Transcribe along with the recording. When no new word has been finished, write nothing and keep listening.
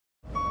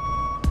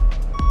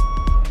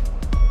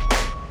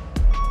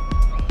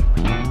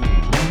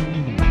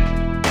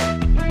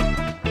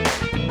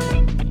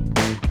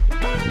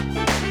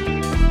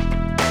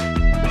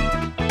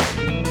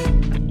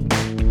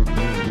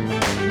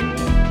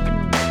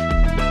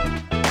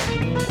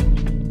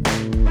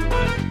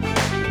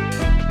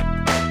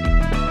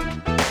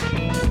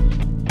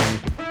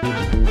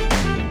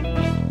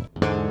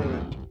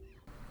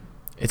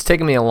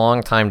taken me a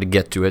long time to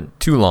get to it,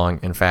 too long,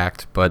 in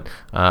fact, but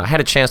I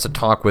had a chance to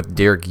talk with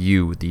Derek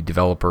Yu, the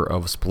developer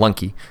of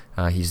Spelunky.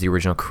 He's the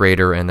original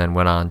creator and then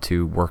went on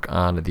to work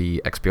on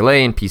the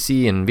XBLA and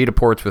PC and Vita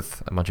ports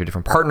with a bunch of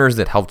different partners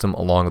that helped him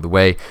along the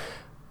way.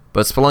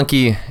 But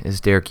Spelunky is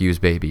Derek Yu's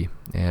baby,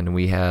 and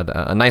we had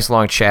a nice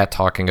long chat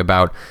talking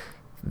about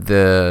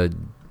the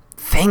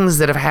things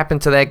that have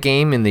happened to that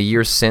game in the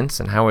years since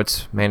and how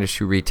it's managed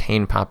to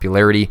retain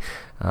popularity,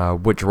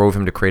 what drove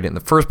him to create it in the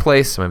first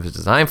place, some of his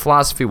design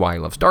philosophy, why he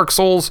loves Dark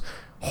Souls,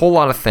 a whole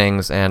lot of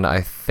things, and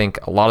I think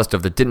a lot of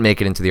stuff that didn't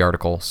make it into the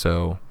article.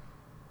 So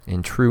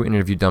in true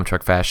interview dump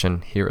truck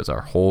fashion, here is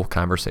our whole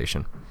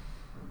conversation.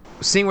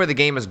 Seeing where the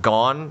game has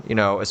gone,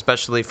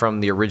 especially from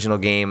the original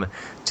game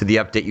to the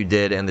update you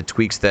did and the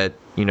tweaks that,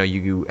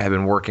 you have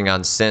been working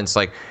on since,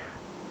 like,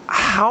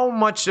 how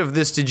much of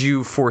this did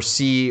you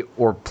foresee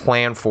or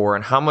plan for,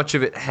 and how much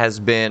of it has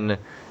been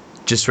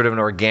just sort of an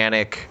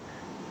organic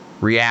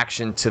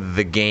reaction to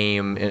the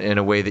game in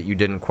a way that you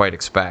didn't quite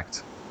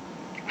expect?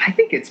 I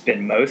think it's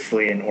been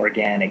mostly an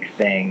organic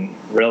thing,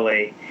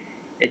 really.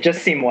 It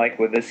just seemed like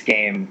with this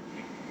game,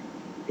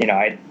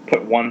 I'd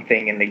put one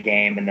thing in the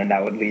game and then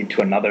that would lead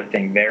to another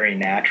thing very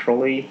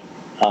naturally.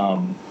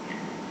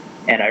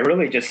 And I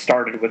really just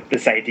started with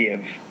this idea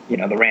of,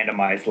 the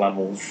randomized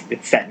levels,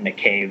 it's set in a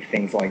cave,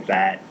 things like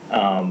that.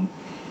 And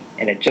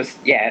it just,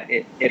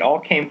 it all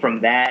came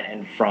from that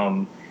and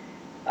from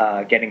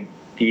getting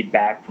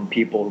feedback from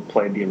people who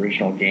played the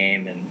original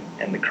game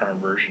and the current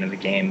version of the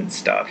game and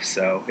stuff.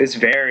 So it's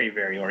very,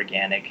 very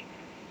organic.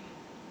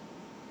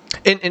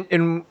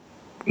 And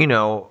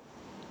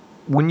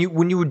when you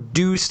would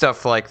do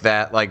stuff like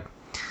that, like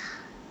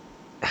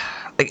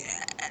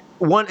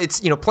one, it's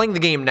playing the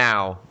game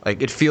now,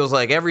 like it feels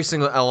like every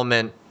single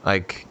element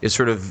like is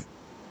sort of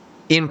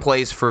in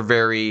place for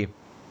very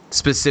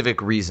specific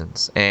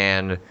reasons,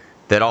 and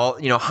that all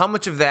how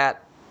much of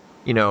that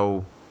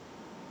I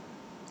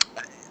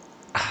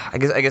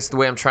guess the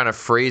way I'm trying to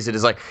phrase it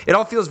is like it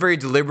all feels very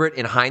deliberate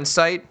in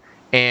hindsight,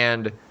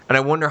 and I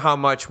wonder how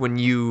much when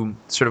you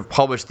sort of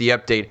published the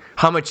update,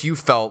 how much you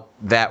felt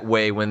that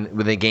way when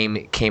the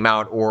game came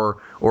out, or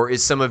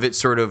is some of it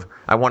sort of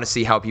I want to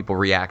see how people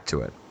react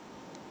to it?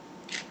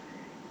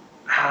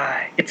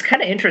 It's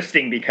kind of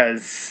interesting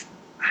because,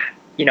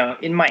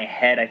 in my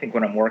head, I think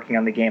when I'm working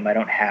on the game, I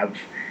don't have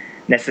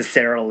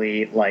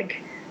necessarily like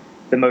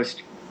the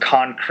most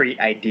concrete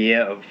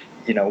idea of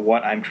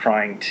what I'm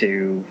trying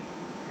to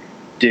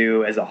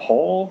do as a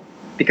whole,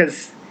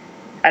 because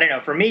I don't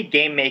know, for me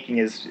game making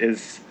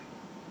is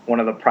one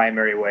of the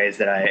primary ways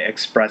that I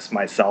express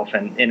myself,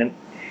 and in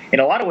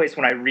a lot of ways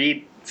when I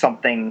read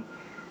something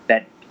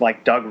that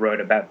like Doug wrote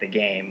about the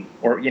game,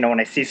 or when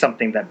I see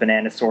something that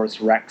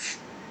Bananasaurus Rex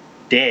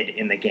did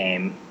in the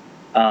game,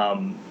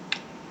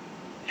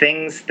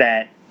 things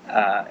that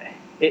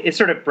it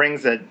sort of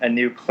brings a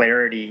new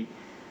clarity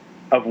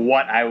of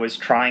what I was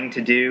trying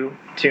to do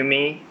to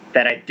me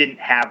that I didn't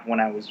have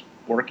when I was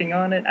working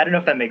on it. I don't know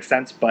if that makes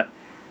sense, but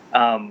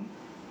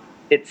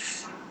it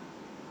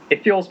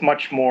feels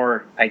much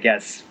more, I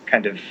guess,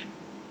 kind of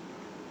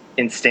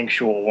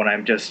instinctual when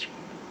I'm just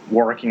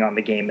working on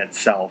the game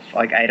itself.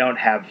 Like I don't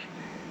have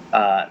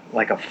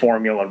like a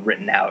formula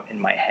written out in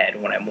my head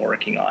when I'm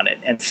working on it.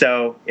 And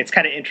so it's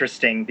kind of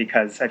interesting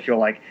because I feel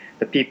like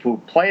the people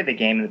who play the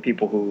game and the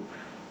people who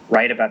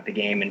write about the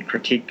game and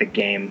critique the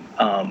game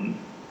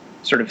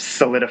sort of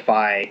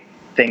solidify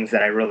things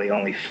that I really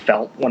only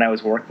felt when I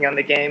was working on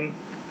the game.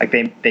 Like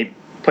they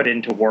put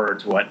into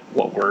words what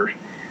were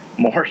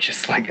more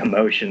just like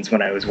emotions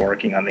when I was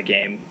working on the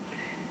game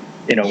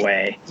in a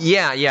way.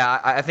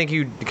 Yeah. I think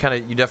you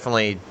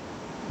definitely.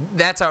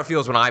 That's how it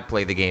feels when I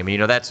play the game.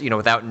 That's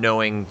without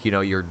knowing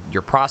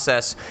your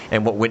process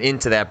and what went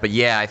into that. But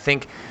yeah, I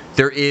think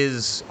there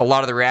is a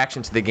lot of the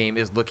reaction to the game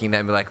is looking at that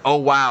and be like, oh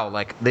wow,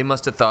 like they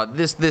must have thought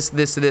this,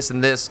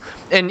 and this.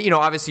 And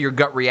obviously your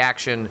gut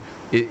reaction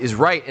is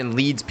right and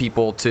leads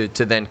people to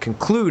then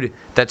conclude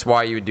that's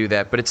why you would do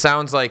that. But it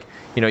sounds like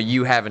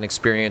you have an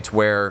experience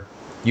where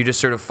you just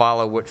sort of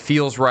follow what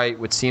feels right,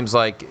 what seems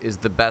like is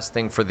the best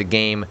thing for the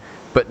game,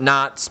 but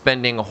not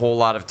spending a whole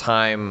lot of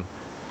time,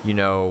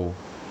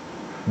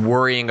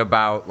 worrying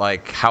about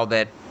like how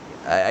that,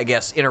 I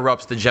guess,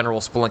 interrupts the general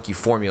Spelunky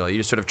formula. You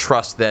just sort of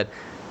trust that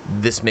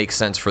this makes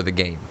sense for the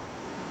game.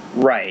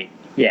 Right.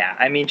 Yeah.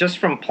 I mean, just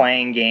from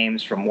playing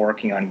games, from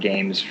working on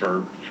games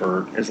for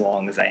as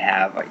long as I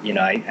have,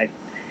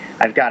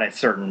 I've got a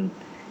certain,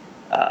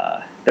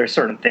 there's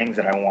certain things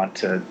that I want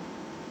to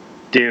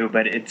do,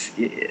 but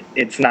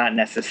it's not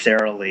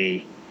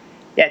necessarily,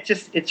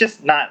 it's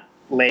just not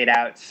laid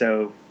out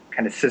so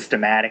kind of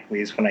systematically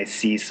as when I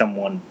see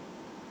someone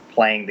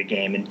playing the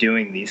game and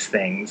doing these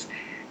things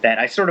that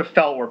I sort of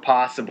felt were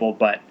possible,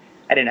 but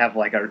I didn't have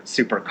like a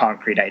super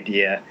concrete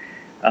idea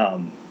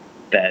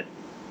that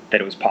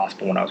it was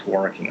possible when I was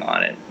working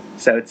on it.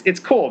 So it's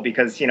cool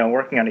because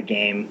working on a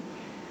game,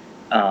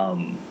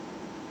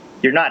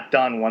 you're not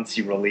done once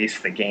you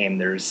release the game.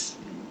 There's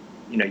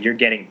you're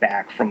getting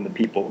back from the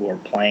people who are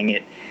playing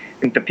it. I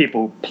think the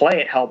people who play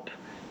it help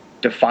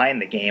define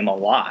the game a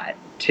lot,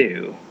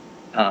 too.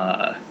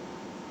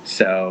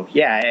 So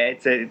yeah,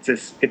 it's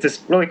a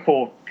really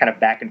cool kind of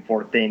back and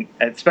forth thing,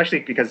 especially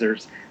because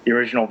there's the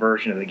original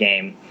version of the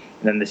game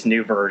and then this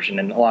new version,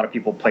 and a lot of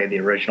people played the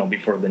original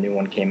before the new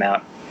one came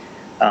out.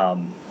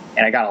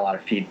 And I got a lot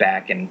of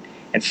feedback and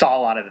saw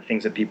a lot of the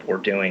things that people were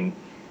doing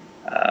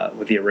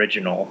with the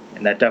original,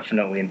 and that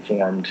definitely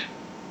informed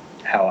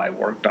how I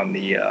worked on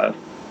the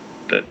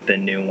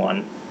new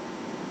one.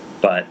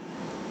 But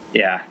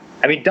yeah,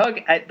 I mean,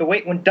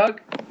 when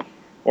Doug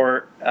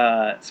or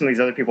some of these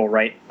other people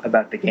write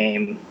about the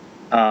game,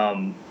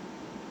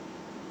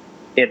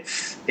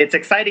 it's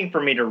exciting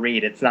for me to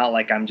read. It's not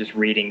like I'm just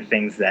reading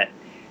things that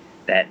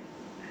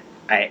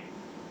I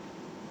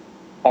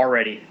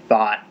already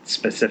thought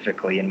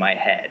specifically in my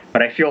head.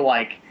 But I feel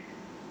like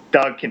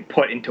Doug can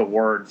put into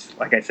words,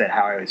 like I said,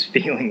 how I was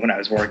feeling when I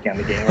was working on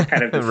the game. Or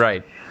kind of this,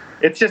 right.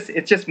 It's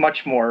just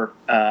much more,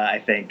 I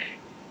think,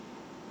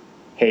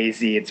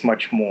 hazy. It's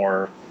much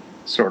more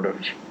sort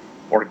of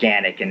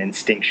organic and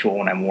instinctual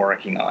when I'm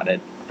working on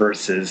it,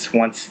 versus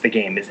once the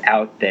game is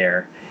out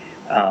there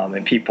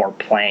and people are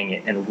playing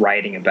it and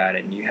writing about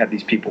it, and you have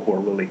these people who are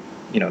really,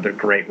 they're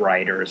great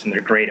writers and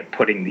they're great at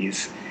putting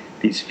these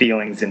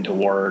feelings into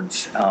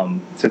words. So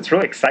it's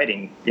really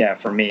exciting,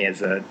 for me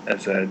as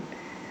a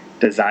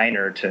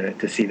designer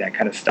to see that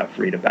kind of stuff,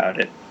 read about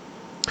it.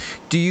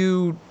 Do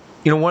you,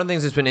 one of the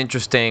things that's been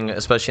interesting,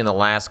 especially in the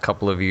last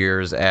couple of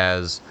years,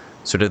 as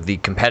sort of the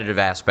competitive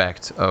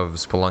aspect of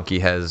Spelunky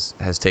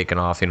has taken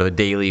off. The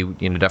daily,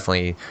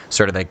 definitely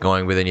started that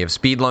going with it. You have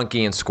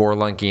Speedlunky and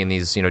Scorelunky and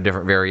these,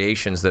 different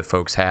variations that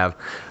folks have.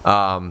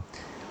 I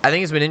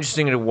think it's been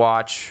interesting to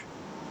watch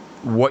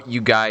what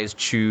you guys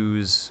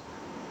choose.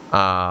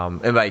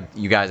 And by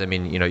you guys, I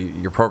mean,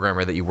 your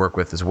programmer that you work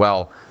with as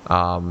well.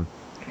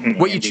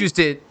 What you choose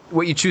to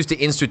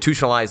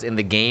institutionalize in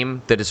the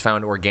game that is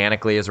found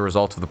organically as a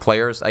result of the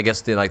players. I guess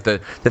the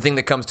thing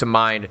that comes to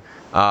mind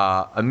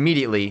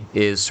immediately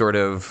is sort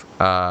of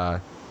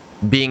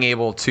being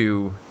able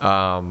to.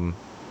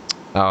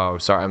 Oh,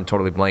 sorry, I'm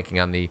totally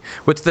blanking on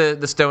what's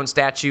the stone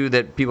statue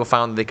that people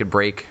found that they could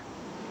break.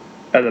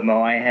 Oh, the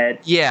Moai head.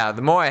 Yeah,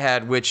 the Moai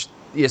head, which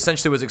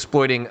essentially was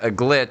exploiting a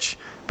glitch,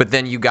 but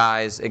then you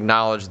guys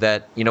acknowledged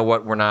that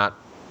we're not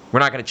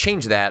going to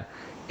change that.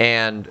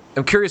 And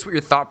I'm curious what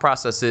your thought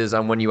process is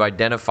on when you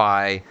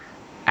identify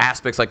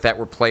aspects like that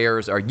where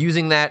players are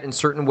using that in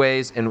certain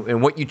ways,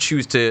 and what you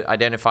choose to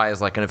identify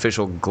as like an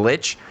official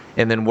glitch,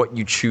 and then what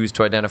you choose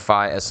to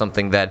identify as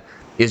something that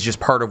is just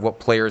part of what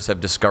players have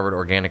discovered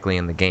organically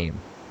in the game.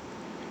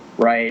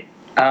 Right.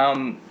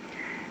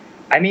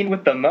 I mean,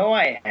 with the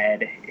Moai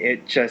head,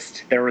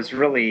 there was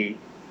really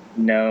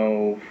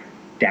no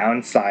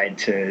downside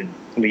to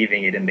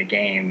leaving it in the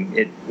game.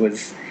 It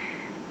was,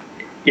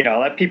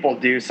 let people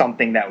do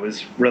something that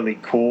was really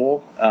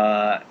cool,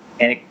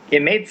 and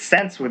it made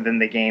sense within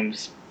the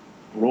game's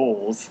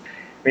rules.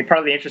 I mean, part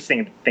of the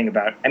interesting thing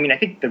I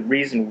think the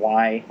reason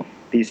why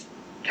these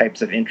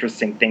types of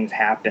interesting things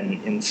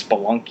happen in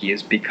Spelunky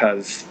is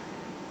because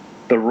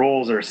the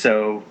rules are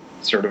so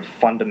sort of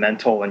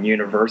fundamental and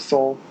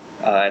universal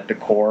at the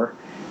core.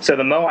 So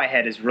the Moai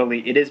head is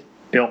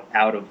built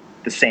out of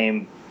the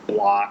same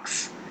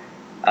blocks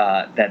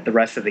that the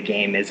rest of the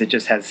game is. It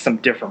just has some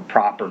different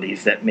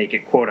properties that make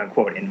it quote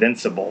unquote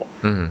invincible,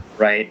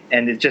 right?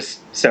 And it just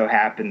so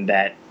happened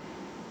that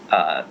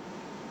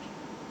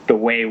the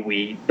way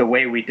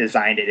we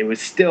designed it, it was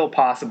still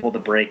possible to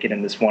break it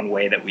in this one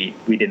way that we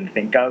didn't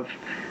think of.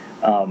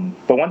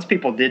 But once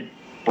people did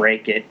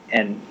break it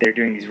and they're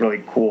doing these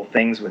really cool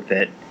things with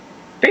it,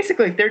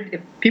 basically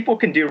if people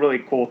can do really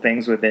cool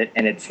things with it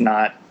and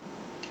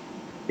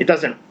it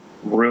doesn't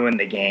ruin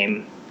the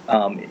game,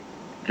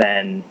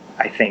 then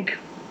I think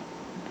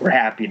we're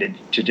happy to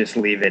just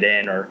leave it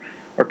in or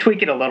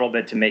tweak it a little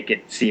bit to make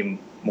it seem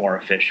more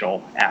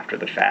official after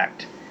the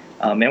fact.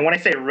 And when I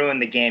say ruin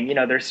the game,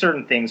 there's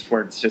certain things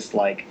where it's just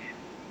like,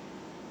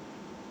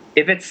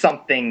 if it's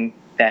something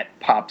that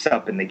pops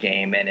up in the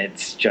game and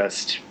it's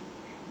just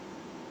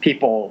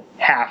people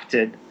have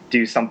to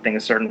do something a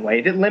certain way,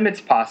 it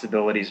limits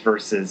possibilities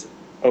versus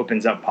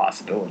opens up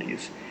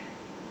possibilities.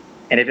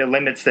 And if it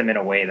limits them in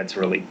a way that's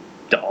really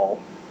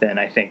dull, then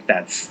I think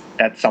that's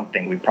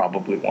something we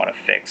probably want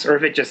to fix. Or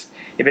if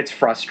it's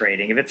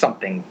frustrating, if it's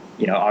something,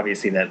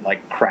 obviously that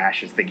like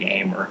crashes the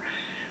game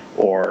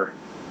or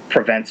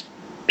prevents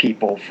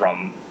people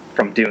from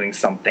doing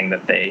something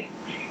that they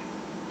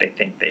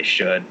think they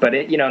should. But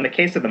in the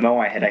case of the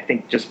Moai head, I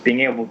think just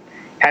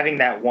having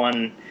that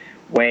one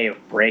way of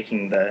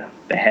breaking the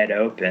head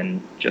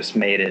open just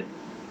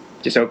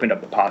opened up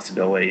the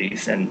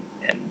possibilities, and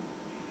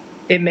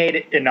it made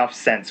enough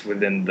sense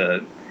within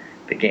the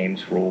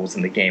game's rules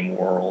and the game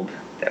world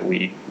that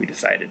we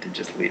decided to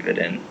just leave it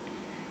in.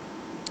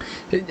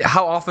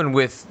 How often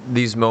with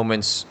these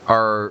moments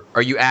are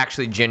you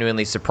actually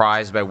genuinely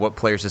surprised by what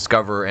players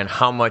discover, and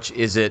how much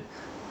is it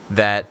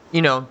that,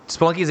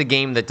 Spelunky is a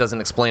game that doesn't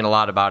explain a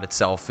lot about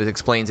itself. It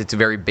explains its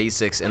very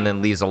basics and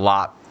then leaves a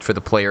lot for the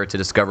player to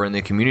discover and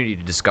the community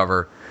to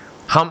discover.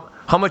 How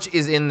much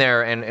is in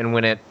there, and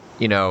when it,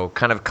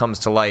 kind of comes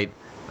to light,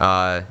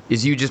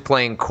 is you just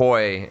playing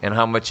coy, and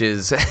how much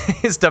is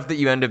stuff that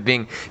you end up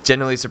being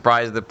genuinely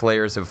surprised that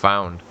players have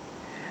found?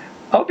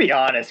 I'll be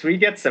honest, we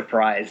get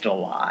surprised a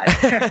lot.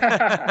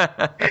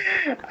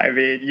 I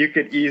mean, you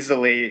could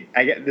easily,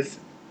 I get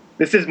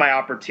this is my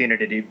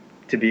opportunity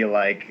to be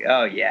like,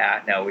 oh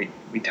yeah, no,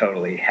 we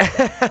totally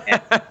had that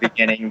at the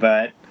beginning,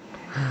 but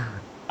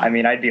I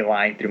mean, I'd be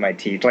lying through my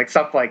teeth. Like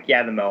stuff like,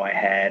 yeah, the Moai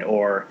head,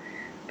 or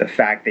the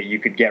fact that you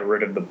could get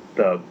rid of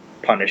the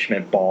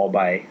punishment ball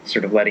by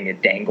sort of letting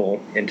it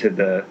dangle into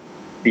the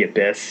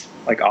abyss,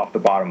 like off the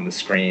bottom of the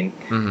screen.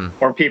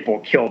 Mm-hmm. Or people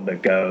killed the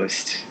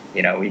ghost.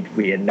 You know,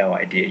 we had no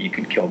idea you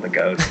could kill the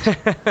ghost.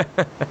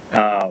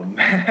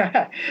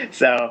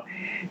 So,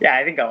 yeah,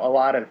 I think a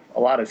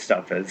lot of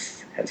stuff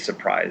has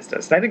surprised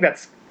us, and I think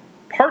that's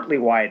partly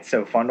why it's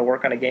so fun to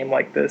work on a game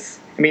like this.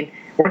 I mean,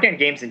 working on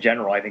games in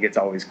general, I think it's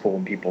always cool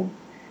when people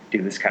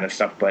do this kind of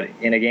stuff. But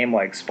in a game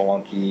like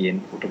Spelunky, and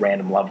with the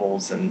random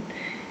levels and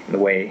the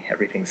way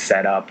everything's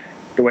set up,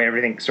 the way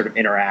everything sort of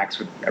interacts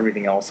with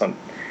everything else on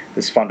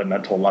this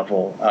fundamental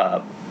level,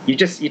 you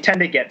tend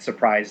to get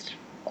surprised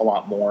a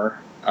lot more.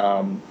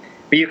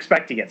 But you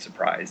expect to get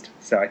surprised.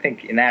 So I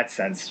think in that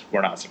sense,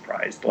 we're not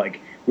surprised.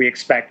 Like, we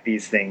expect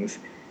these things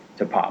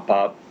to pop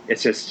up.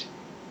 It's just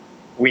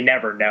we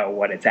never know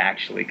what it's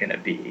actually going to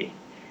be.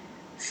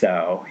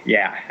 So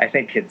yeah, I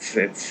think it's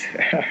the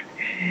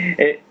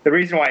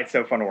reason why it's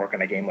so fun to work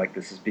on a game like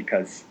this is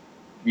because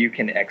you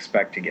can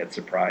expect to get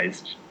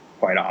surprised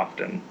quite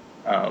often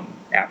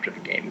after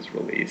the game is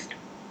released.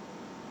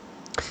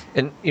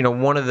 And, you know,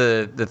 one of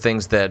the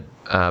things that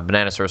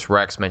Bananasaurus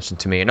Rex mentioned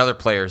to me, and other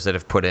players that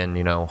have put in,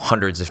 you know,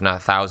 hundreds, if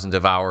not thousands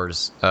of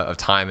hours of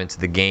time into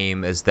the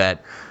game, is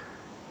that,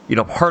 you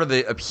know, part of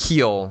the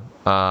appeal,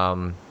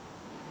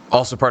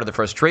 also part of the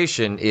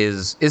frustration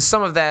is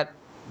some of that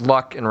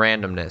luck and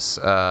randomness,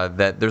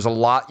 that there's a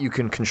lot you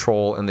can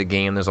control in the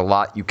game. There's a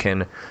lot you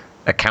can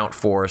account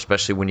for,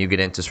 especially when you get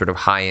into sort of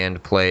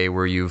high-end play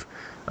where you've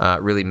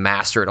really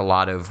mastered a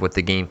lot of what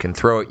the game can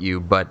throw at you.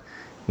 But,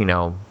 you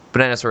know,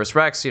 Bananasaurus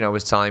Rex, you know,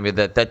 was telling me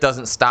that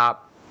doesn't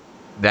stop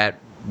that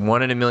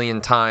 1 in a million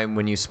time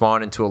when you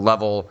spawn into a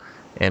level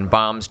and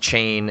bombs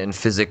chain and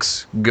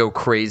physics go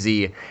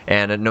crazy,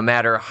 and no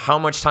matter how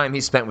much time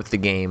he spent with the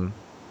game,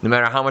 no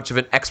matter how much of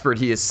an expert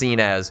he is seen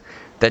as,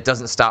 that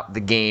doesn't stop the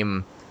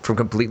game from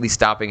completely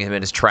stopping him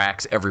in his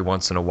tracks every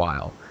once in a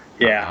while.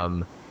 Yeah.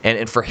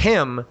 And for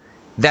him,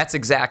 that's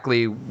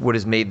exactly what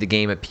has made the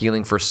game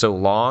appealing for so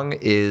long,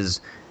 is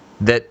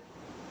that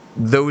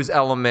those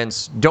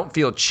elements don't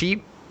feel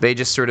cheap. They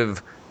just sort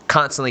of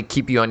constantly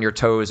keep you on your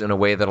toes in a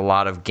way that a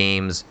lot of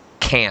games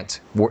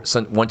can't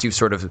once you've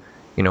sort of,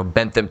 you know,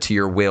 bent them to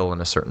your will in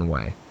a certain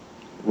way.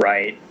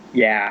 Right.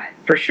 Yeah,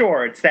 for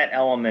sure. It's that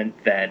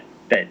element that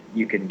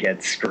you can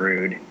get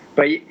screwed.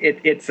 But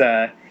it's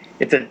a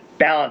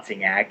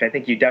balancing act. I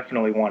think you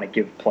definitely want to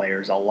give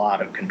players a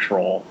lot of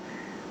control.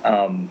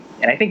 And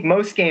I think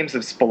most games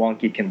of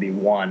Spelunky can be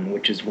won,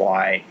 which is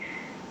why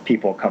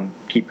people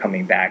keep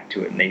coming back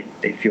to it, and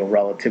they feel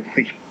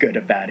relatively good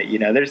about it. You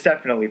know, there's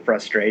definitely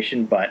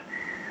frustration, but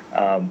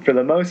for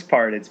the most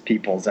part, it's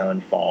people's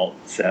own fault.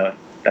 So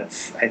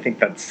I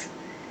think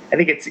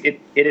it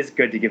is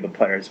good to give the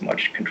player as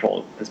much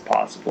control as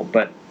possible.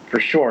 But for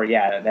sure,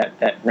 yeah,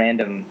 that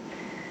random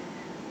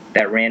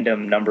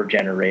number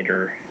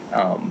generator,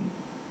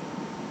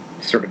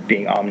 sort of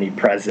being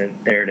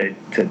omnipresent there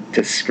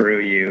to screw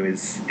you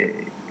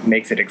it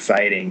makes it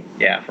exciting.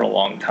 Yeah, for a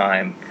long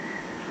time.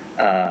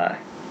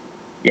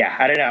 Yeah,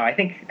 I don't know. I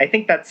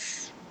think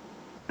that's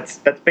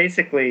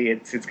basically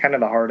it's kind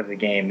of the heart of the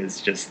game, is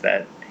just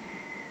that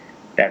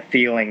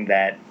feeling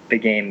that the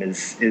game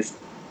is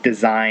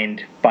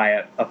designed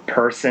by a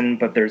person,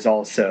 but there's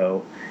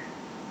also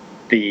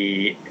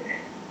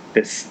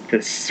this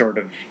sort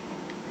of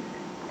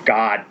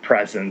God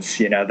presence,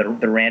 you know,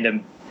 the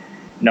random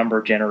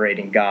number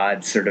generating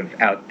gods sort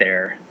of out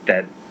there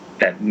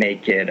that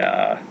make it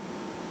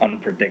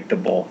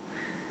unpredictable.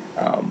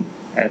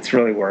 And it's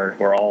really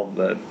where all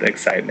the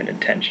excitement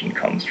and tension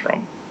comes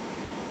from.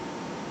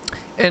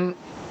 And,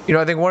 you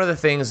know, I think one of the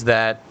things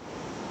that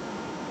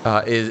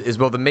is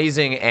both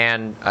amazing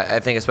and I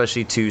think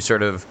especially to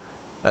sort of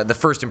the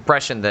first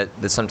impression that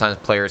sometimes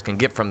players can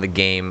get from the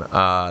game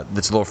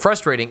that's a little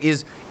frustrating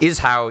is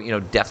how, you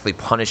know, deathly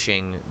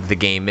punishing the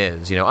game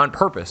is, you know, on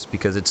purpose,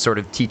 because it's sort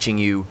of teaching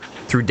you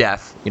through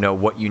death, you know,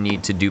 what you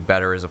need to do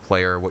better as a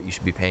player, what you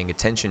should be paying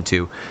attention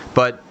to.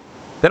 But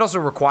that also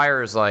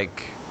requires,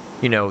 like,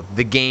 you know,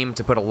 the game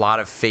to put a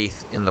lot of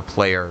faith in the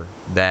player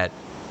that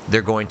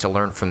they're going to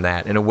learn from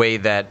that in a way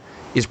that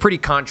is pretty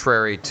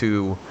contrary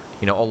to,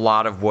 you know, a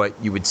lot of what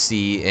you would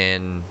see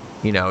in,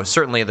 you know,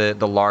 certainly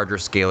the larger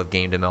scale of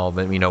game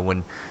development, you know,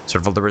 when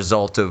sort of the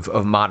result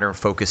of modern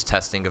focus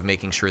testing, of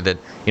making sure that,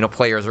 you know,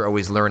 players are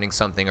always learning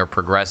something or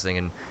progressing.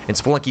 And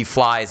Spelunky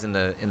flies in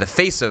the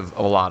face of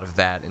a lot of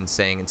that, and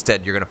saying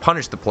instead you're going to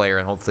punish the player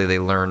and hopefully they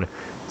learn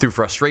through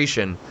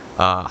frustration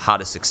how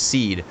to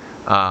succeed.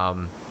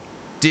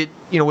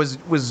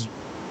 Was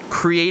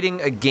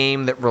creating a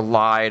game that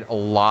relied a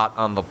lot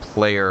on the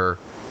player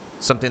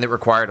something that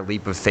required a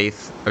leap of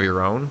faith of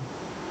your own?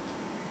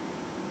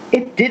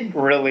 It didn't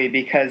really,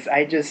 because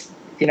I just,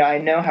 I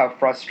know how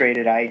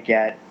frustrated I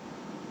get.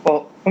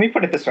 Well, let me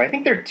put it this way. I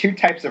think there are two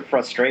types of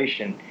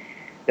frustration.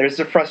 There's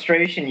the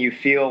frustration you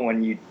feel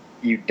when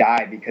you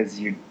die because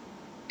you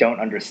don't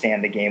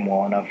understand the game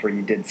well enough, or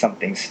you did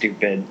something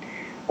stupid,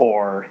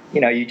 or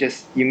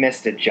you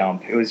missed a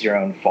jump. It was your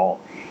own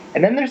fault.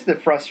 And then there's the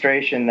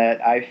frustration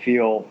that I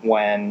feel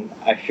when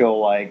I feel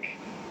like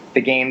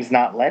the game's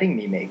not letting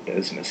me make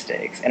those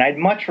mistakes. And I'd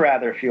much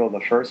rather feel the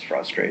first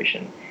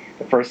frustration,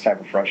 the first type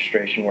of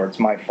frustration where it's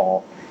my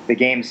fault. The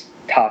game's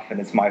tough and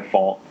it's my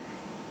fault.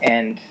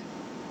 And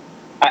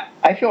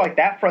I feel like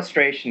that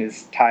frustration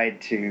is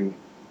tied to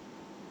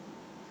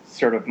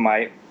sort of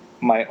my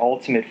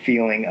ultimate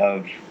feeling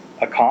of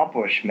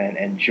accomplishment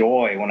and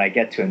joy when I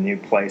get to a new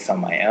place on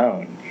my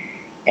own.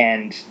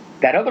 And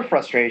that other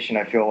frustration,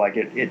 I feel like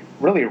it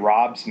really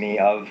robs me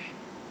of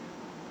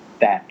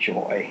that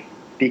joy,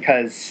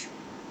 because,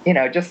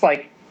 just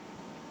like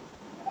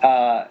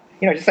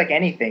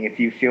anything, if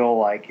you feel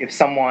like if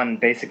someone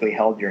basically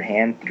held your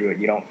hand through it,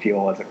 you don't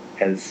feel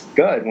as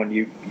good when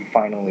you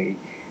finally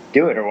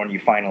do it, or when you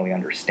finally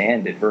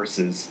understand it,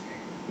 versus,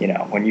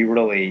 when you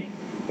really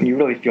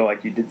feel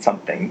like you did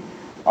something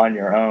on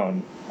your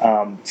own.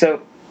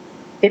 So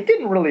it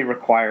didn't really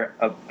require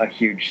a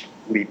huge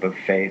leap of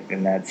faith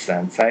in that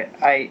sense.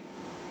 I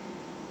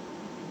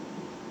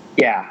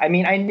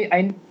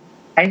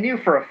knew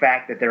for a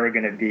fact that there were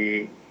going to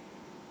be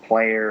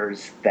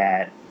players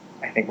that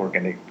I think were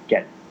going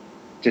to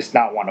just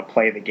not want to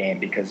play the game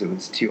because it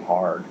was too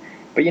hard.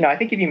 But, I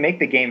think if you make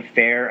the game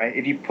fair,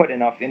 if you put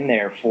enough in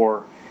there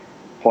for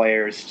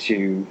players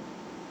to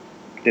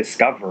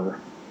discover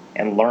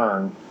and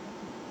learn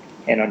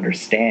and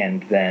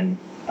understand, then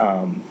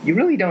you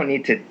really don't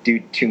need to do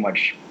too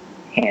much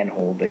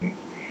hand-holding.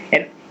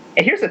 And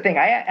here's the thing.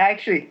 I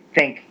actually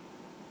think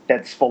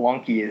that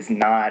Spelunky is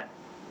not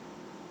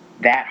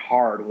that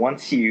hard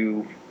once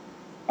you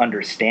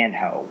understand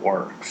how it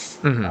works.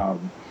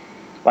 Mm-hmm.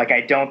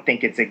 I don't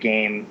think it's a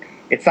game.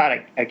 It's not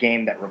a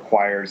game that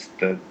requires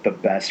the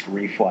best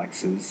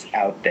reflexes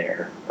out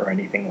there or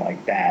anything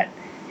like that.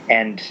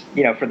 And,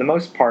 for the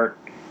most part,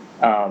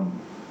 I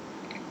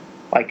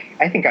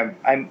think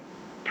I'm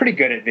pretty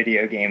good at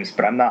video games,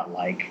 but I'm not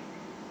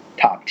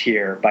top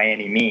tier by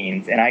any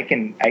means. And I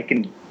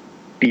can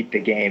beat the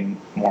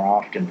game more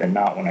often than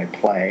not when I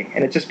play.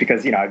 And it's just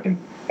because, I've been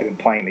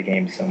playing the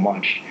game so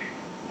much.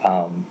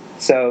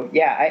 So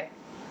yeah,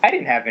 I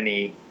didn't have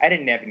any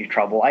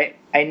trouble.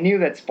 I knew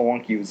that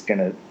Spelunky was going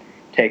to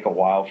take a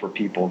while for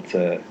people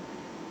to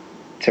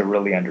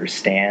really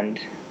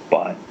understand,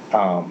 but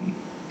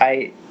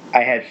I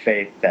had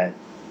faith that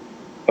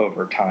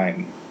over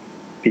time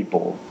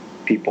people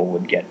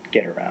would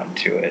get around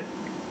to it.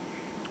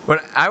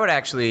 But I would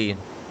actually,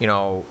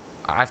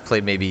 I've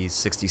played maybe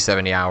 60,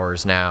 70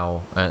 hours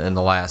now in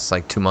the last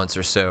 2 months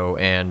or so,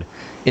 and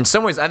in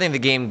some ways I think the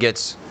game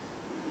gets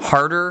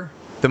harder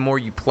the more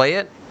you play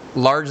it,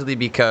 largely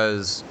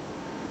because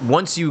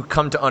once you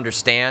come to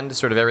understand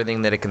sort of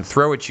everything that it can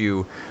throw at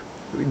you,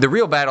 the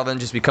real battle then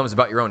just becomes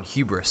about your own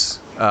hubris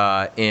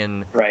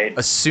in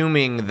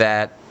assuming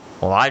that,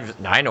 well,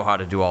 I know how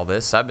to do all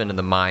this. I've been in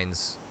the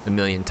mines a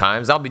million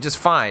times. I'll be just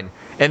fine.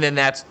 And then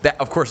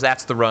of course,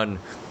 that's the run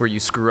where you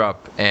screw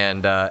up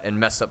and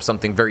mess up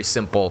something very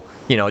simple,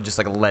 just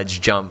like a ledge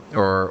jump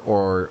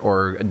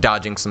or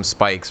dodging some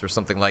spikes or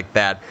something like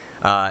that.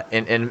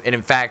 And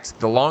in fact,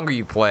 the longer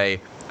you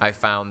play, I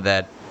found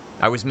that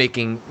I was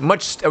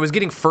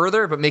getting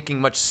further, but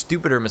making much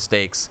stupider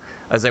mistakes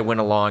as I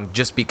went along,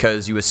 just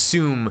because you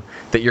assume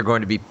that you're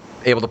going to be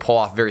able to pull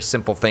off very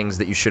simple things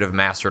that you should have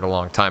mastered a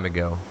long time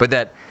ago. But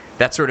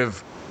that sort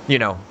of,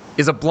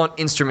 is a blunt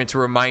instrument to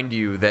remind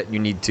you that you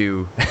need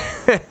to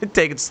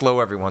take it slow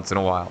every once in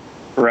a while.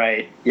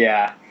 Right.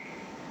 Yeah.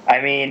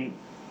 I mean,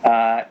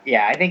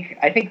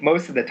 I think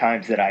most of the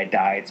times that I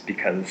die, it's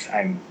because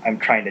I'm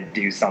trying to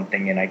do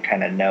something and I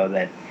kind of know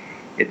that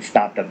it's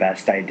not the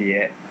best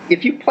idea.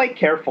 If you play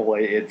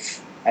carefully,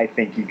 I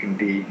think you could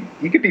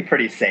be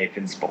pretty safe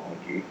in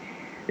Spelunky.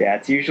 Yeah,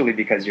 it's usually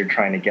because you're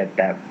trying to get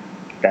that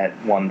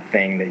one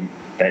thing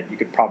that you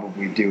could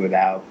probably do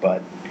without,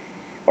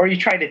 or you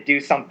try to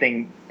do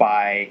something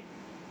by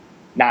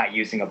not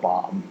using a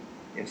bomb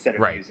instead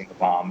of using a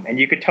bomb. And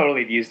you could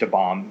totally have used a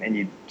bomb and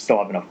you still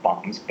have enough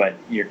bombs, but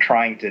you're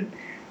trying to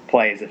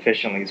play as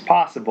efficiently as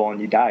possible and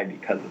you die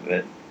because of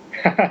it.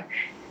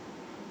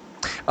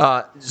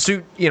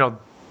 So,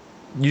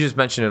 you just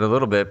mentioned it a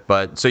little bit,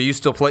 but so you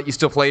still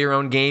play your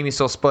own game? You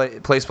still play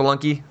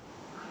Spelunky?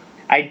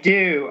 I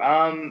do.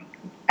 I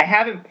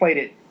haven't played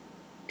it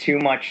too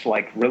much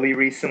really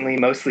recently,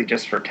 mostly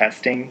just for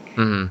testing.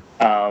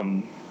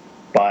 Mm-hmm.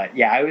 But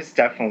yeah, I was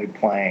definitely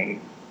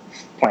playing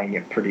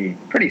it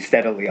pretty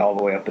steadily all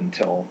the way up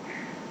until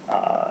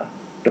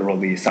the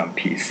release on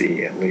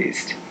PC, at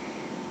least.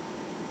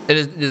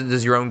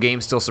 Does your own game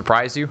still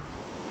surprise you?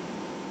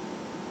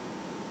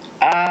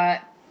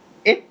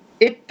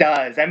 It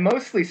does. I'm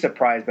mostly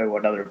surprised by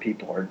what other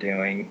people are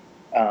doing.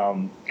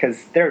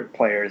 because there are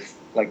players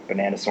like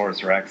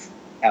Bananasaurus Rex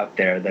out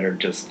there that are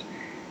just,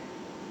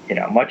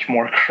 much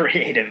more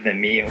creative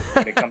than me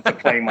when it comes to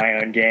playing my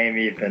own game,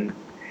 even.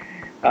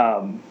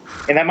 And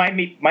that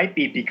might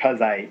be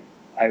because I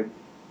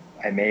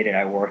made it,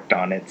 I worked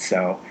on it,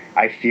 so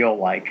I feel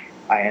like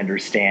I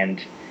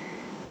understand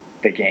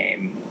the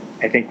game.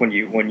 I think when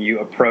you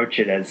approach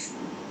it as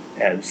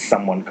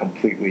someone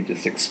completely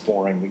just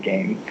exploring the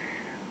game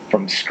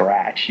from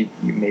scratch, you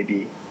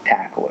maybe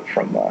tackle it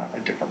from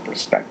a different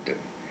perspective.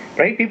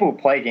 But I think people who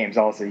play games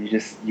also,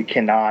 you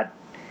cannot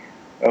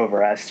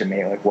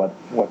overestimate like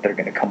what they're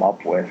going to come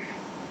up with.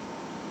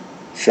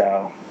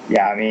 So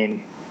yeah, I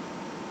mean,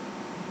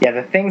 yeah,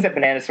 the things that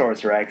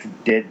Bananasaurus Rex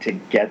did to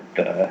get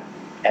the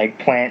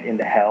eggplant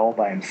into hell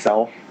by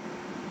himself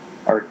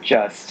are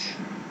just,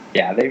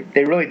 yeah,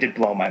 they really did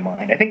blow my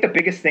mind. I think the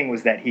biggest thing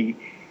was that he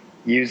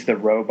used the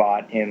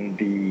robot in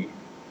the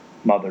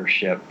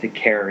mothership to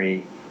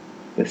carry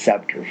the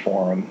scepter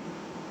for him,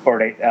 or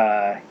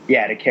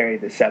to carry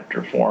the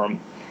scepter for him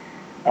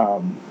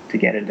to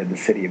get into the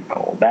City of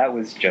Gold. That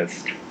was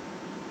just,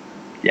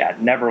 yeah,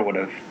 never would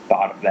have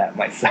thought of that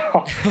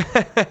myself.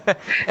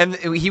 And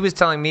he was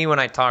telling me when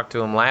I talked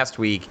to him last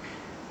week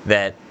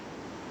that,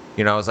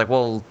 I was like,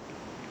 well,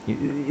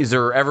 is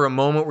there ever a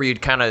moment where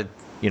you'd kind of,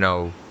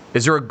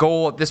 is there a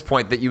goal at this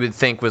point that you would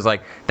think was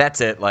like,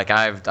 that's it, like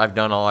I've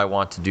done all I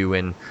want to do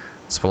in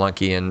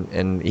Spelunky?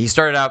 And he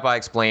started out by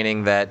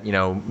explaining that,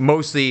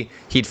 mostly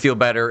he'd feel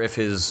better if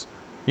his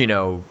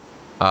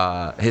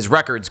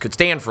records could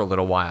stand for a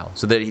little while,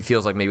 so that he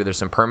feels like maybe there's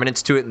some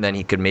permanence to it, and then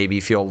he could maybe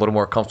feel a little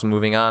more comfortable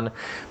moving on.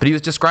 But he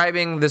was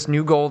describing this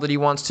new goal that he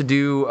wants to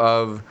do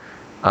of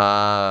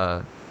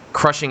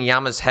crushing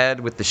Yama's head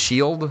with the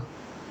shield,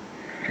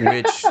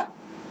 which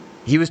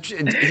he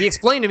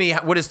explained to me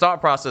what his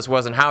thought process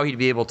was and how he'd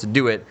be able to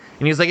do it.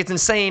 And he was like, it's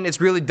insane, it's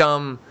really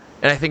dumb,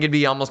 and I think it'd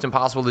be almost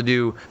impossible to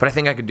do, but I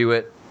think I could do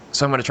it,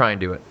 so I'm going to try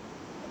and do it.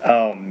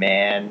 Oh,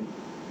 man.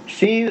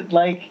 See,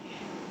 like,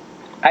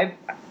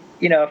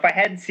 if I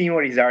hadn't seen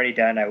what he's already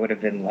done, I would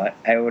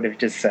have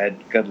just said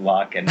good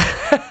luck, and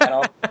I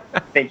don't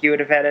think he would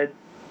have had a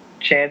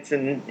chance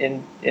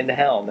in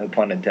hell, no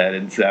pun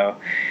intended. So,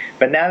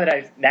 but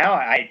now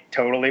I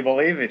totally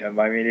believe in him.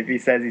 I mean, if he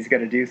says he's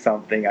going to do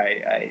something,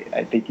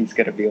 I think he's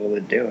going to be able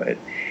to do it.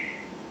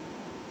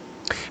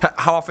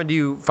 How often do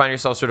you find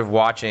yourself sort of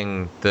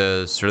watching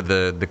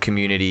the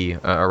community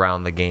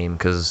around the game?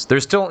 Because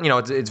there's still,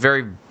 it's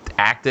very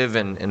active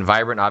and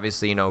vibrant.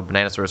 Obviously,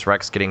 Bananasaurus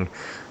Rex getting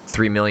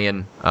 3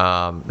 million.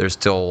 There's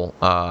still,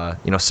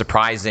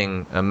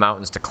 surprising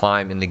mountains to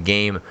climb in the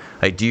game.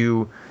 Like, do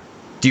you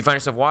find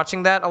yourself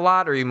watching that a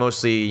lot, or are you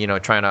mostly,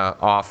 trying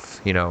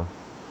to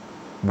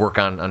work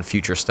on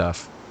future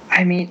stuff?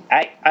 I mean,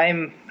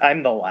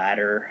 I'm the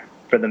latter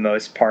for the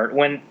most part.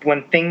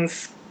 When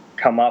things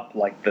come up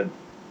like the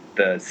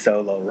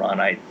solo run,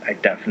 I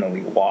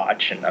definitely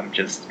watch, and I'm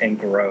just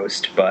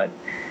engrossed. But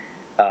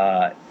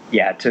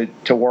yeah,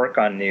 to work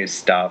on new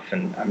stuff,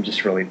 and I'm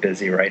just really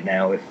busy right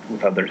now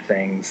with other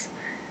things.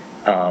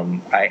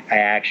 I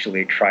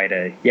actually try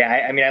to,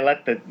 I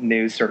let the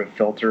news sort of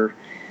filter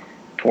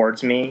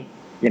towards me,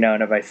 and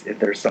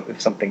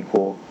if something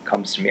cool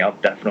comes to me, I'll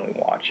definitely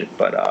watch it.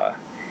 But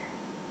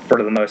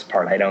for the most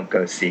part, I don't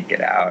go seek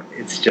it out.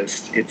 It's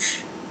just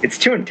it's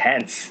too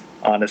intense,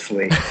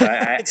 honestly.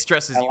 It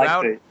stresses you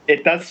out.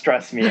 It does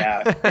stress me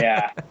out.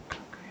 Yeah.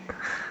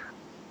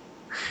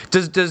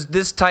 Does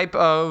this type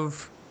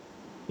of,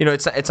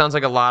 it sounds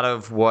like a lot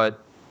of what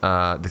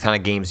the kind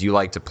of games you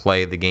like to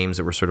play, the games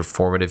that were sort of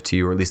formative to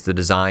you, or at least the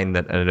design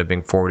that ended up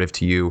being formative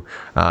to you,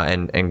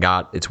 and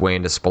got its way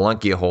into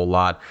Spelunky a whole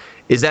lot.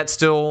 Is that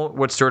still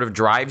what sort of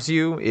drives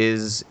you?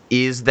 Is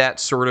that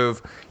sort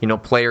of,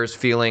 players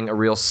feeling a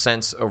real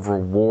sense of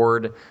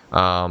reward,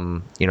 a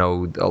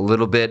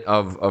little bit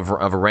of a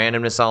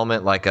randomness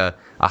element, like a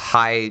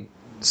high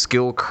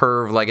skill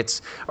curve? Like,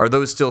 are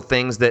those still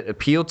things that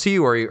appeal to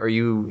you, or are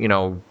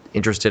you,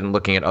 interested in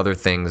looking at other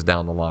things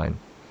down the line?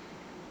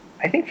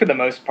 I think for the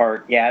most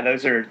part, yeah,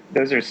 those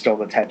are still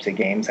the types of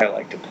games I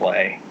like to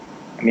play.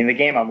 I mean, the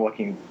game I'm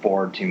looking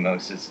forward to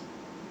most is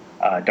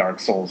Dark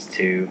Souls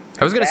 2.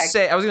 I was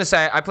gonna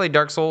say I played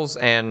Dark Souls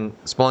and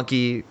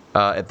Spelunky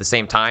at the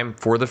same time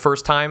for the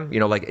first time.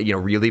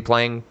 Really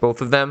playing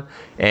both of them,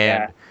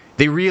 and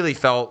they really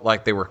felt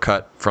like they were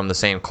cut from the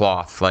same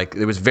cloth. Like,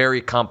 it was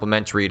very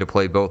complimentary to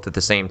play both at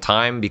the same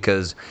time,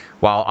 because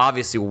while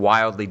obviously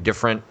wildly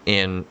different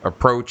in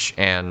approach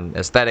and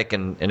aesthetic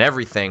and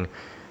everything,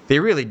 they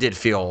really did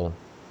feel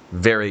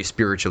very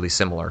spiritually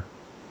similar.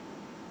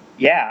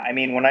 Yeah, I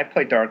mean, when I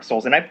played Dark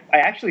Souls, and I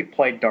actually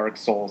played Dark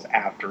Souls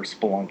after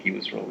Spelunky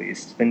was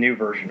released, the new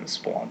version of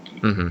Spelunky.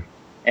 Mm-hmm.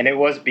 And it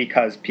was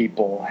because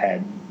people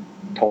had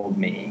told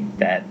me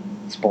that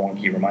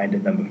Spelunky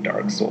reminded them of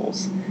Dark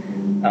Souls.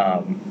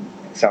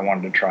 So I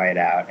wanted to try it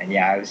out. And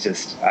yeah, I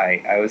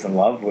was in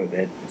love with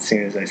it as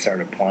soon as I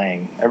started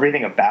playing.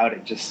 Everything about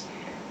it, just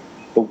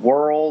the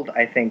world,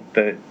 I think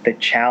the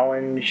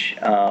challenge,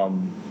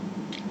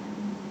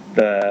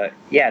 the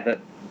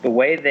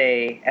way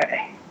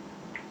they...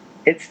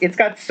 it's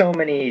got so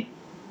many.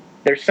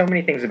 There's so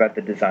many things about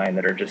the design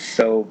that are just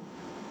so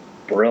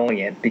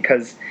brilliant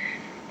because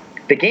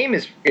the game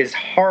is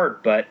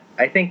hard, but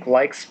I think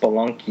like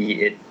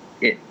Spelunky,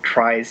 it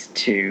tries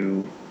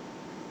to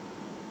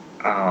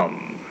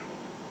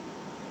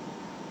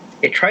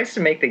it tries to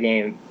make the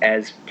game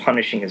as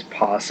punishing as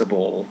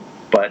possible,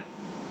 but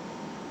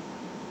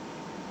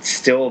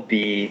still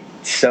be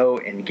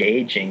so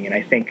engaging. And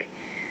I think,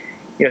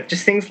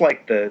 just things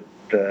like the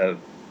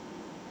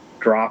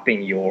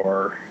dropping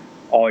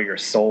all your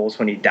souls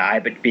when you die,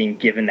 but being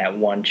given that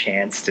one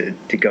chance to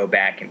go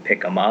back and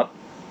pick them up,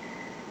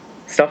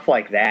 stuff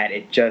like that.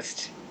 It's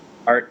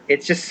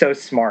just so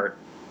smart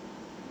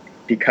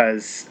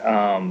because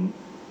I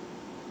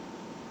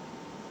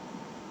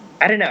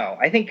don't know.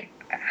 I think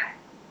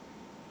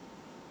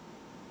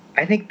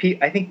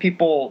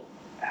people.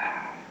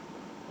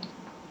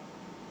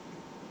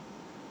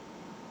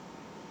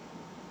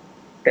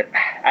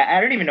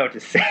 I don't even know what to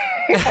say.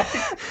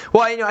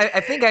 Well,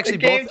 I think actually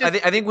both. I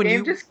think when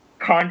you just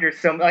conjures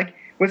some, like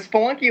with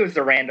Spelunky, it was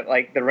the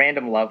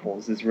random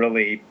levels is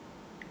really,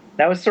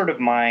 that was sort of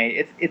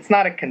my. It's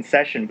not a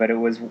concession, but it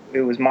was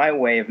my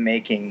way of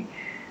making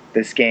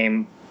this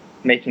game,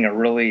 making a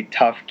really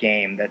tough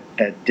game that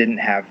didn't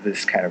have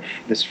this kind of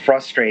this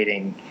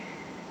frustrating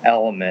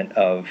element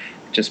of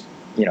just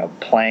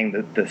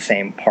playing the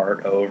same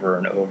part over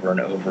and over and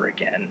over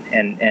again,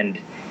 and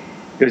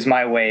it was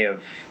my way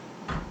of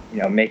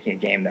making a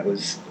game that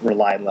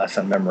relied less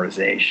on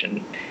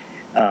memorization,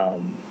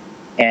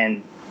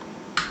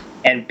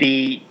 and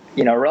be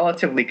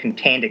relatively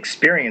contained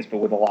experience, but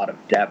with a lot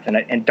of depth.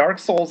 And Dark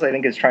Souls, I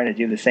think, is trying to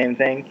do the same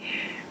thing,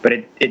 but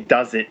it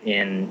does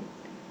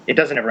it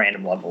doesn't have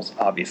random levels,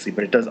 obviously,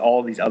 but it does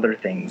all these other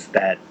things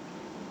that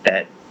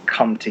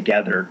come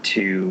together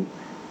to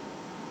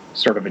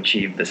sort of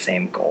achieve the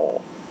same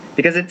goal.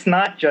 Because it's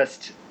not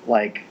just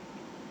like,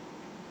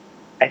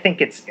 I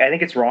think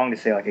it's wrong to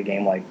say like a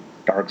game like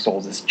Dark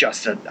Souls is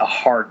just a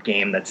hard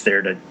game that's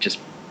there to just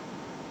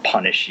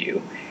punish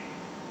you.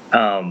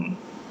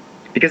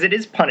 Because it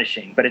is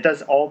punishing, but it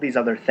does all these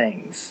other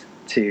things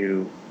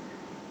to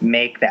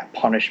make that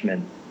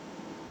punishment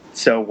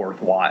so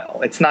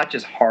worthwhile. It's not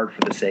just hard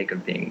for the sake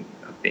of being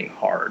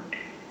hard.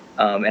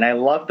 And I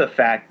love the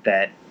fact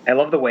that I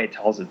love the way it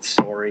tells its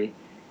story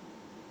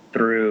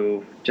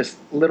through just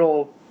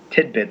little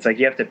tidbits. Like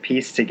you have to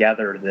piece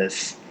together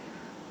this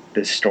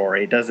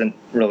story. It doesn't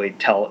really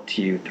tell it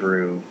to you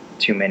through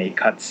too many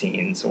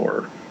cutscenes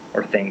or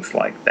things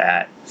like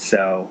that.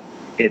 So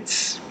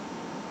it's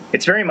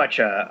very much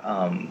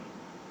a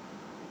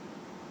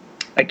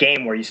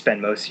game where you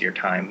spend most of your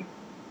time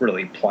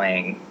really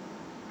playing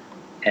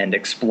and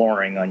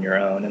exploring on your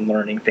own and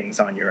learning things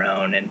on your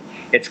own. And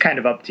it's kind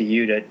of up to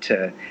you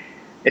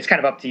it's kind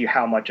of up to you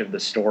how much of the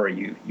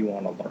story you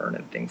want to learn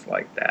and things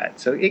like that.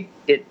 So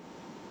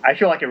I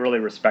feel like it really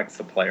respects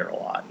the player a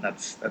lot, and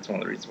that's one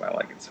of the reasons why I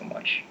like it so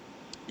much.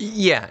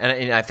 Yeah,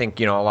 and I think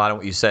a lot of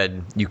what you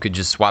said, you could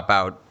just swap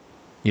out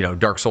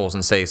Dark Souls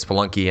and say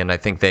Spelunky, and I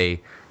think they,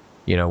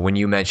 when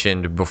you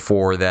mentioned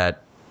before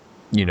that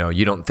you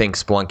don't think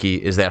Spelunky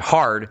is that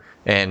hard,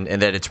 and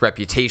that its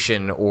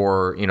reputation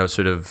or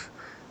sort of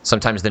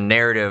sometimes the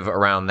narrative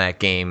around that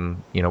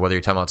game, whether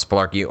you're talking about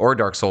Spelunky or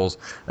Dark Souls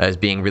as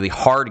being really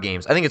hard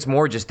games, I think it's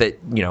more just that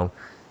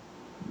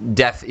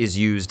death is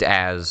used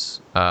as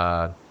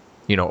a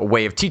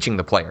way of teaching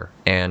the player,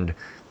 and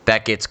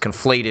that gets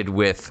conflated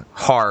with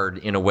hard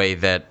in a way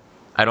that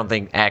I don't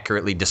think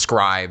accurately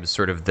describes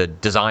sort of the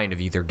design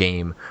of either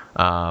game.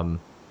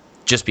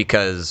 Just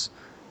because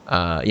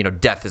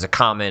death is a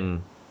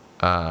common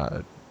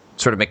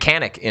sort of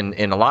mechanic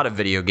in a lot of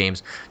video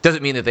games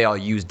doesn't mean that they all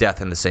use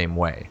death in the same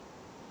way.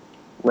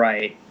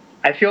 Right.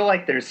 I feel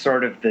like there's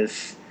sort of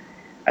this.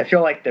 I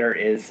feel like there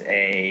is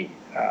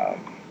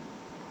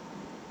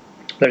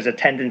there's a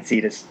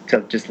tendency to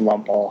just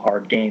lump all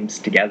hard games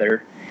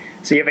together.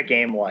 So you have a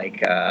game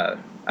like I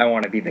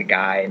Want to Be the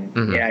Guy, and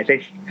mm-hmm.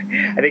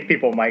 I think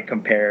people might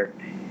compare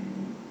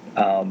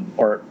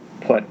or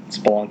put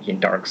Spelunky and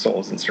Dark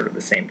Souls in sort of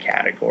the same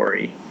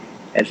category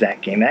as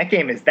that game. That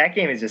game is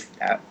just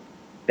out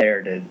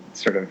there to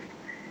sort of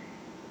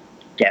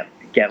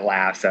get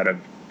laughs out of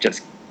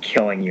just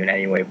killing you in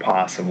any way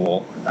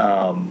possible.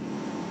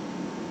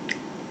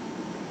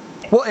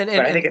 Well, and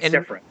I think it's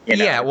different.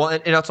 Yeah, well,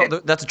 and also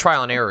that's a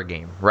trial and error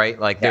game, right?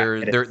 Like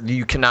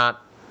you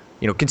cannot,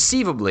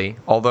 conceivably,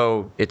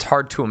 although it's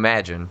hard to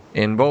imagine,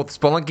 in both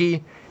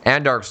Spelunky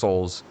and Dark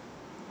Souls,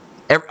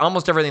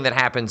 almost everything that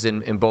happens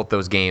in both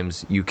those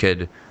games, you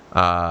could,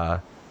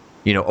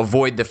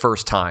 avoid the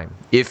first time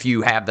if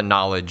you have the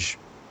knowledge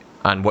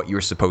on what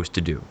you're supposed to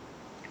do,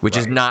 which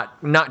is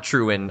not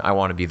true in I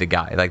Want to Be the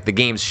Guy. Like the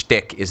game's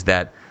shtick is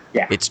that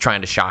it's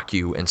trying to shock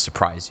you and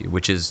surprise you,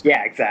 which is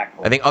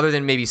exactly. I think other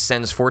than maybe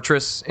Sen's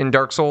Fortress in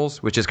Dark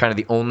Souls, which is kind of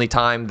the only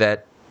time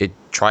that it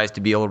tries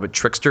to be a little bit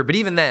trickster. But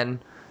even then,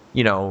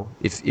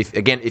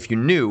 if you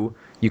knew,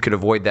 you could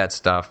avoid that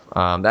stuff.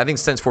 I think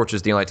Sen's Fortress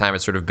is the only time it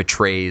sort of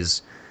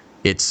betrays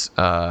its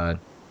a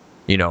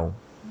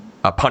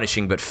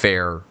punishing but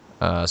fair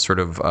sort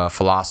of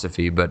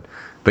philosophy. But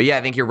yeah,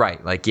 I think you're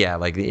right. Like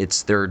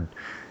they're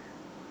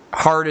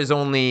hard is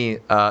only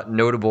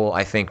notable,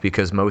 I think,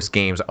 because most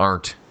games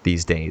aren't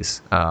these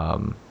days,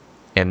 and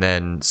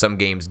then some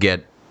games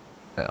get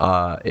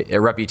a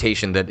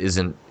reputation that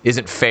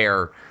isn't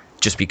fair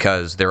just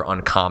because they're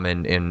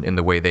uncommon in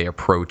the way they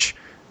approach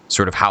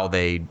sort of how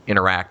they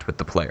interact with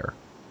the player.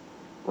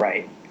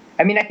 Right.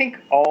 I mean, I think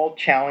all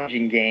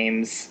challenging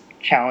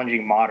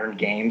modern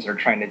games are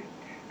trying to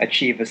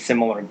achieve a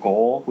similar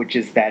goal, which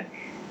is that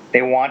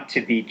they want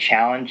to be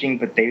challenging,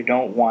 but they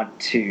don't want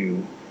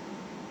to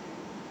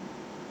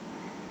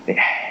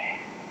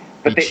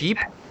be cheap.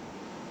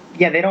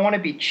 Yeah, they don't want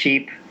to be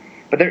cheap,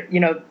 but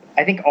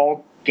I think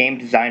all game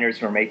designers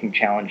who are making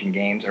challenging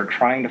games are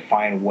trying to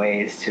find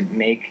ways to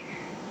make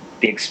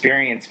the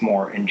experience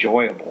more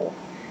enjoyable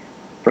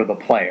for the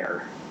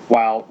player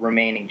while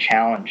remaining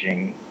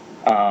challenging.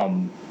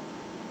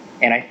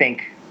 And I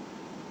think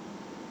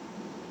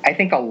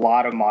a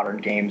lot of modern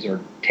games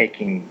are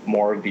taking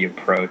more of the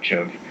approach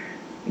of,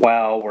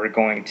 well, we're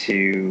going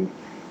to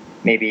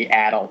maybe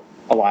add a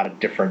lot of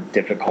different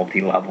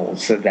difficulty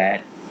levels so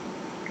that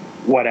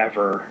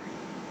whatever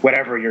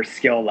your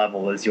skill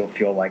level is, you'll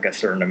feel like a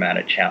certain amount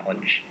of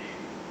challenge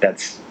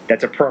that's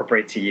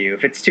appropriate to you.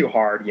 If it's too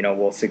hard,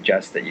 we'll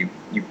suggest that you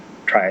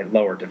try a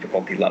lower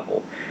difficulty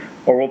level,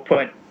 or we'll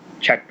put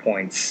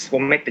checkpoints.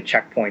 We'll make the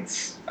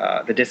checkpoints,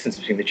 the distance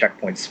between the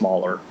checkpoints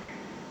smaller,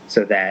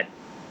 so that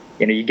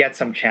you get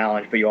some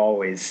challenge, but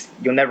you'll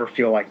never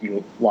feel like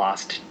you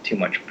lost too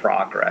much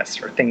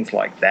progress or things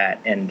like that.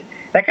 And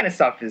that kind of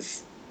stuff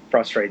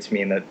frustrates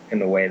me in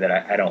the way that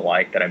I don't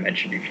like, that I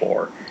mentioned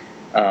before.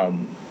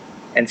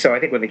 And so I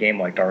think with a game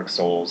like Dark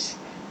Souls,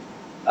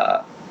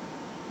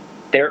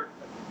 they're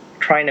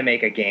trying to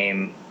make a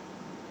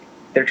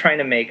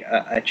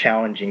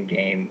challenging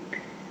game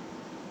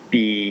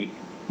be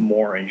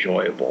more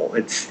enjoyable.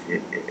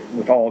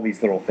 With all of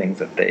these little things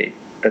that they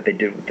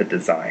did with the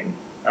design.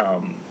 I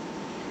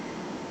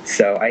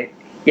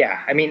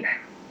mean,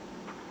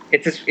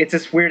 it's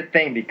this weird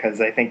thing,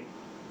 because I think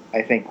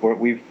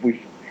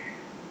we've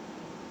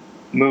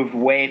moved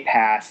way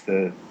past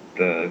the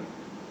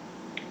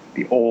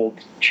old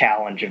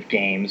challenge of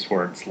games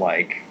where it's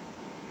like,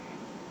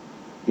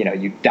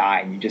 you die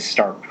and you just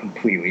start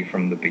completely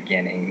from the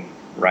beginning,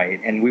 right?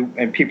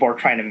 And people are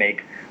trying to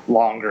make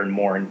longer and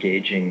more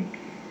engaging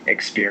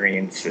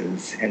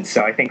experiences. And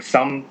so I think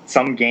some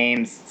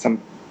games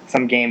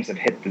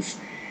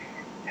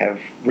have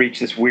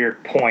reached this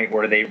weird point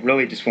where they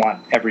really just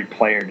want every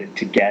player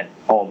to get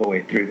all the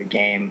way through the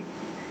game,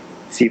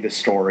 see the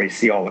story,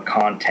 see all the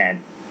content,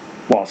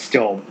 while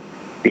still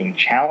being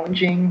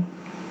challenging,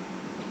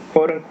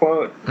 quote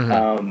unquote.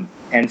 Mm-hmm.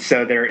 And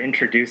so they're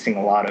introducing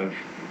a lot of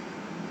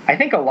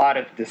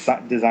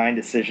design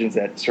decisions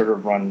that sort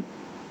of run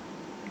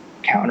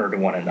counter to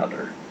one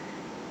another.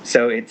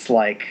 So it's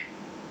like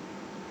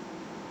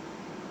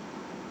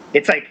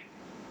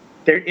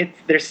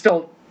they're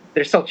still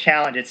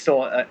challenged. It's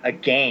still a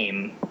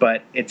game,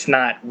 but it's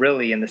not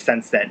really, in the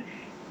sense that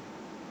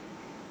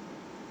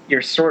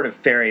you're sort of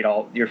ferried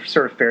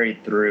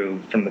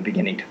through from the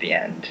beginning to the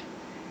end,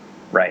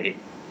 right?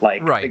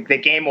 Like, right. The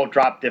game will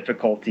drop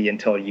difficulty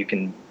until you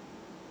can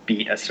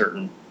beat a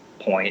certain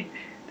point.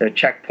 The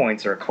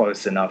checkpoints are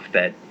close enough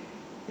that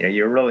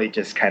you're really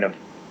just kind of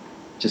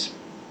just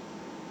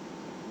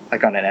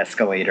like on an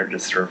escalator,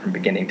 just sort of from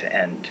beginning to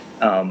end.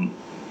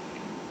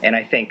 And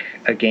I think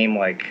a game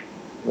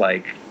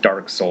like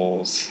Dark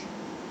Souls,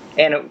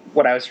 and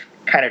what I was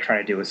kind of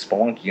trying to do with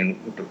Spelunky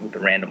with the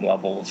random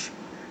levels,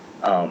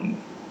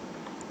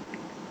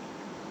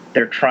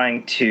 they're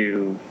trying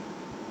to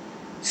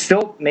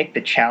still make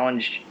the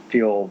challenge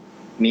feel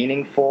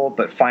meaningful,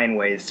 but find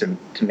ways to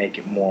make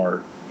it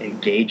more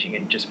engaging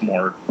and just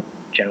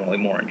generally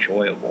more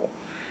enjoyable.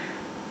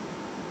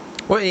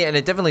 Well, yeah, and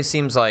it definitely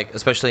seems like,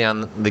 especially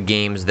on the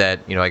games that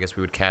I guess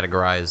we would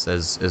categorize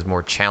as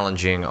more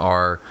challenging,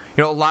 are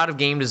a lot of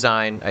game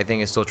design, I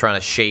think, is still trying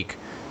to shake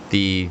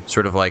the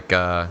sort of like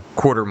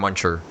quarter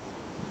muncher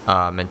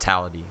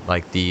mentality,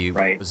 like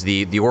was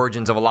the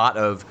origins of a lot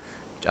of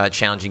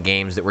challenging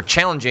games that were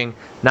challenging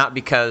not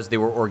because they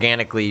were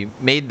organically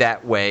made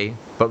that way,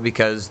 but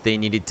because they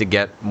needed to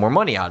get more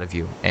money out of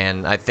you.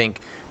 And I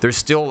think there's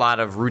still a lot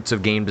of roots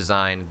of game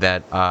design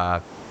that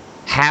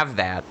have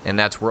that, and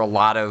that's where a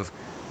lot of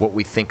what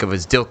we think of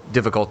as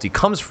difficulty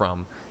comes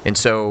from. And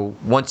so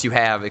once you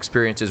have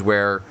experiences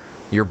where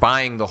you're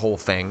buying the whole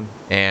thing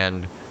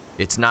and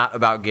it's not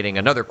about getting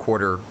another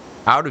quarter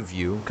out of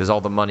you because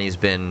all the money's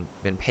been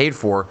paid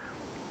for,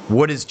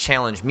 what does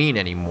challenge mean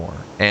anymore?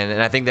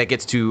 And I think that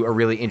gets to a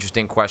really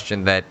interesting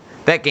question that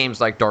games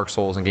like Dark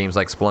Souls and games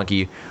like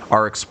Spelunky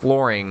are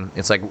exploring.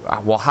 It's like,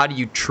 well, how do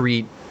you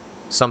treat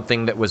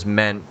something that was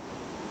meant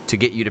to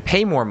get you to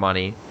pay more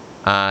money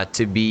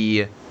to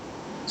be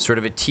sort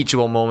of a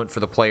teachable moment for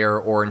the player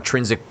or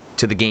intrinsic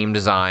to the game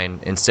design,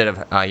 instead of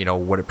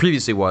what it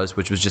previously was,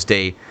 which was just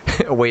a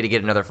way to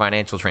get another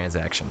financial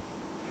transaction?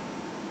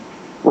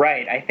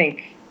 Right. I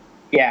think,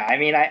 yeah, I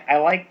mean, I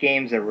like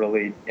games that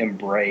really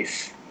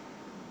embrace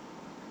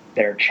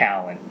their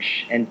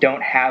challenge and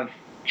don't have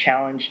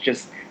challenge.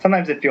 Just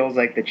sometimes it feels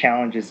like the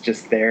challenge is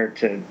just there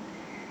to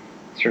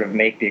sort of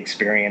make the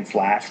experience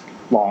last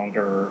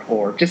longer,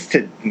 or just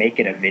to make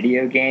it a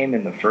video game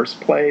in the first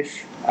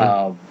place.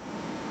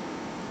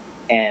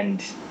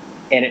 And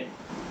it,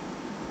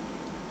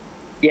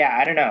 yeah,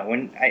 I don't know.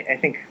 When I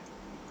think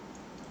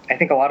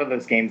a lot of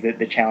those games, that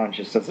the challenge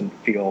just doesn't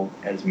feel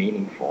as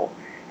meaningful.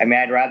 I mean,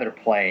 I'd rather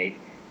play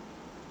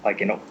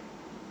like an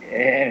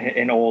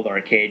old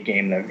arcade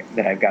game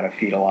that I've got to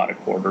feed a lot of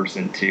quarters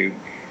into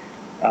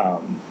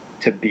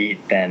to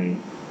beat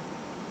than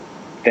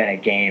a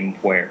game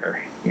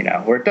where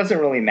it doesn't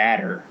really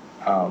matter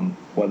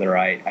whether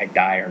I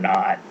die or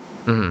not.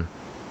 Mm-hmm.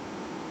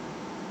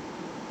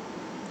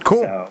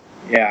 Cool. So,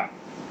 yeah.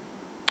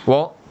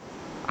 Well,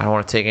 I don't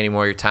want to take any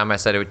more of your time. I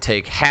said it would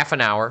take half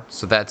an hour,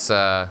 so that's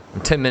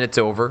 10 minutes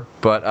over.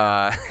 But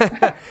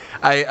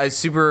I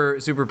super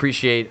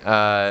appreciate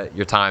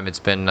your time. It's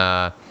been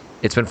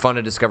fun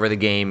to discover the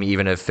game,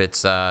 even if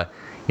it's a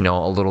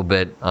little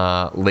bit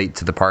late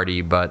to the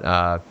party.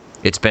 But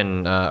it's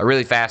been a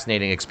really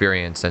fascinating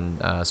experience,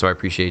 and so I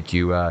appreciate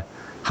you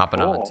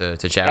hopping on to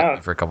chat with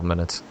me for a couple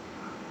minutes.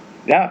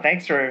 No,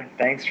 thanks for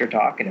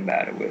talking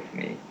about it with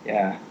me.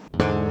 Yeah.